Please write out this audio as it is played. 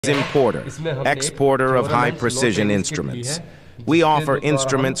Importer, exporter of high-precision instruments. We offer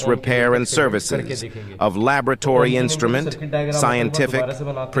instruments repair and services of laboratory instrument, scientific,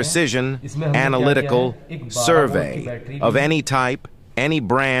 precision, analytical, survey of any type, any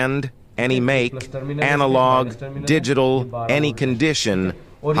brand, any make, analog, digital, any condition,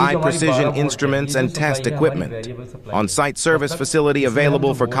 high-precision instruments and test equipment. On-site service facility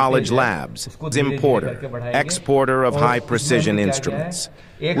available for college labs. Importer, exporter of high-precision instruments.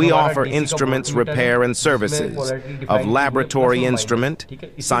 We offer instruments repair and services of laboratory instrument,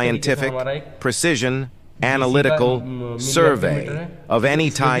 scientific, precision, analytical, survey of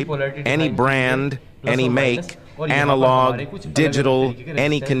any type, any brand, any make, analog, digital,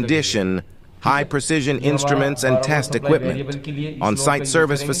 any condition, high-precision instruments and test equipment. On-site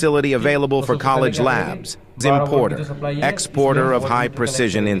service facility available for college labs. Importer, exporter of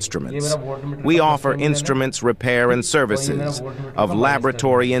high-precision instruments. We offer instruments repair and services of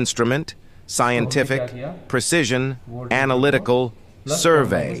laboratory instrument, scientific, precision, analytical,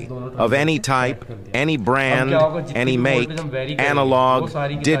 survey of any type, any brand, any make,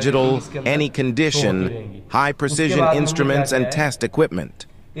 analog, digital, any condition, high-precision instruments and test equipment.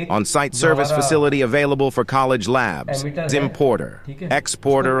 On-site service facility available for college labs. Importer,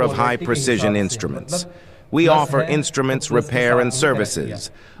 exporter of high-precision instruments. We offer instruments repair and services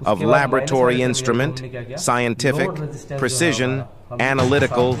of laboratory instrument, scientific, precision,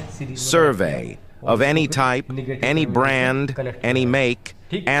 analytical, survey of any type, any brand, any make,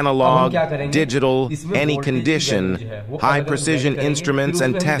 analog, digital, any condition, high-precision instruments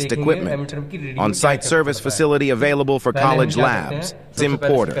and test equipment. On-site service facility available for college labs.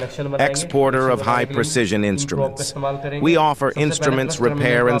 Importer, exporter of high-precision instruments. We offer instruments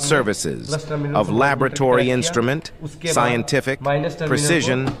repair and services of laboratory instrument, scientific,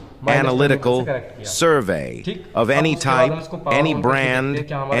 precision, analytical, survey of any type, any brand,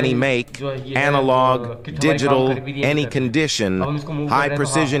 any make, analog, digital, any condition,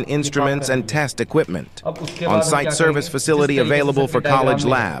 high-precision instruments and test equipment. On-site service facility available for college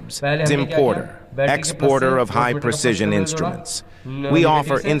labs. Importer, exporter of high-precision instruments. We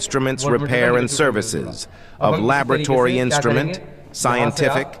offer instruments repair and services of laboratory instrument,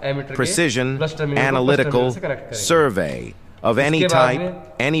 scientific, precision, analytical, survey of any type,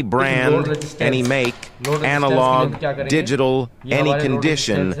 any brand, any make, analog, digital, any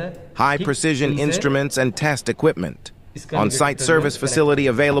condition, high-precision instruments and test equipment. On-site service facility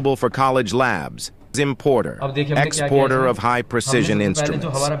available for college labs. Importer, exporter of high-precision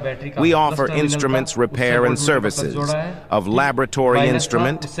instruments. We offer instruments repair and services of laboratory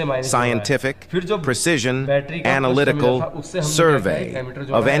instrument, scientific, precision, analytical, survey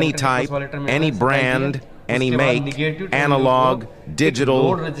of any type, any brand, any make, analog,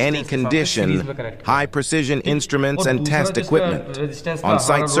 digital, any condition, high-precision instruments and test equipment.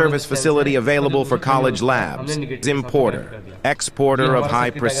 On-site service facility available for college labs. Importer, exporter of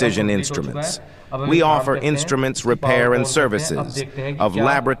high-precision instruments. We offer instruments repair and services of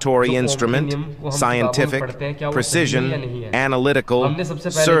laboratory instrument, scientific, precision, analytical,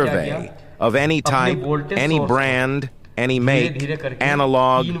 survey of any type, any brand, any make,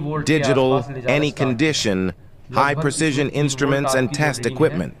 analog, digital, any condition, high-precision instruments and test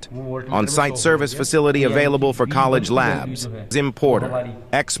equipment. On-site service facility available for college labs. Importer,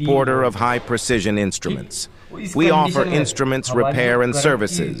 exporter of high-precision instruments. We offer instruments repair and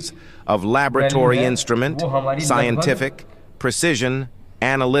services of laboratory instrument, scientific, precision,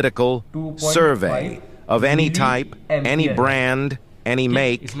 analytical, survey of any type, any brand, any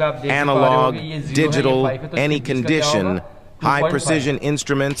make, analog, digital, any condition, high-precision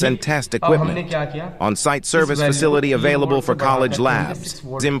instruments and test equipment. On-site service facility available for college labs.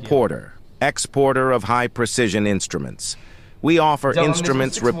 Importer, exporter of high-precision instruments. We offer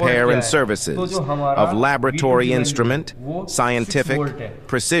instruments repair and services of laboratory instrument, scientific,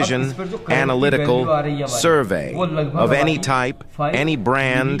 precision, analytical, survey of any type, any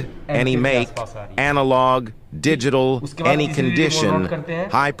brand, any make, analog, digital, any condition,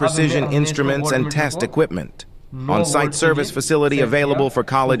 high-precision instruments and test equipment. On-site service facility available for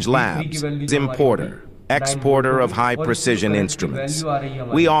college labs. Importer, exporter of high-precision instruments.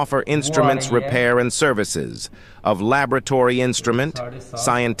 We offer instruments repair and services of laboratory instrument,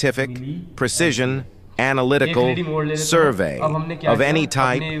 scientific, precision, analytical, survey of any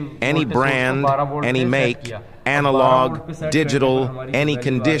type, any brand, any make, analog, digital, any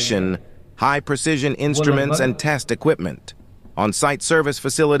condition, high-precision instruments and test equipment. On-site service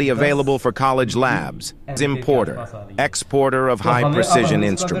facility available for college labs. Importer, exporter of high-precision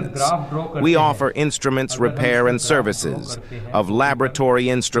instruments. We offer instruments repair and services of laboratory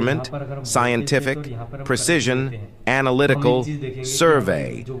instrument, scientific, precision, analytical,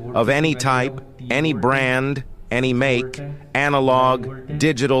 survey of any type, any brand, any make, analog,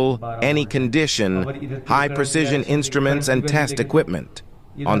 digital, any condition, high-precision instruments and test equipment.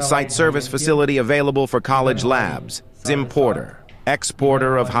 On-site service facility available for college labs. Importer,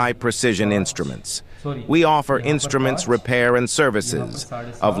 exporter of high-precision instruments. We offer instruments repair and services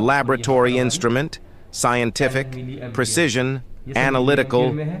of laboratory instrument, scientific, precision,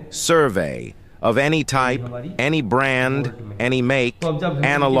 analytical, survey of any type, any brand, any make,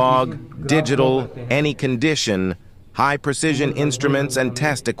 analog, digital, any condition, high-precision instruments and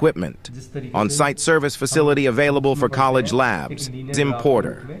test equipment. On-site service facility available for college labs.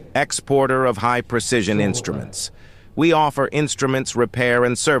 Importer, exporter of high-precision instruments. We offer instruments repair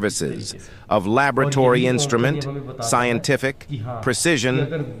and services of laboratory instrument, scientific,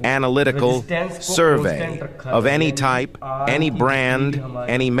 precision, analytical, survey of any type, any brand,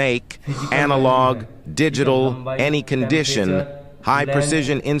 any make, analog, digital, any condition,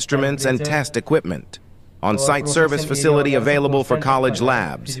 high-precision instruments and test equipment. On-site service facility available for college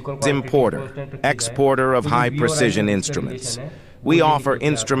labs. Importer, exporter of high-precision instruments. We offer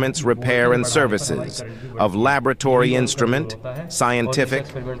instruments repair and services of laboratory instrument, scientific,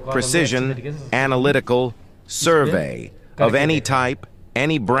 precision, analytical, survey of any type,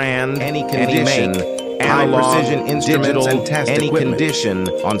 any brand, any condition, high-precision instruments and test equipment. Any condition,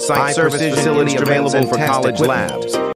 on-site service facility available for college labs.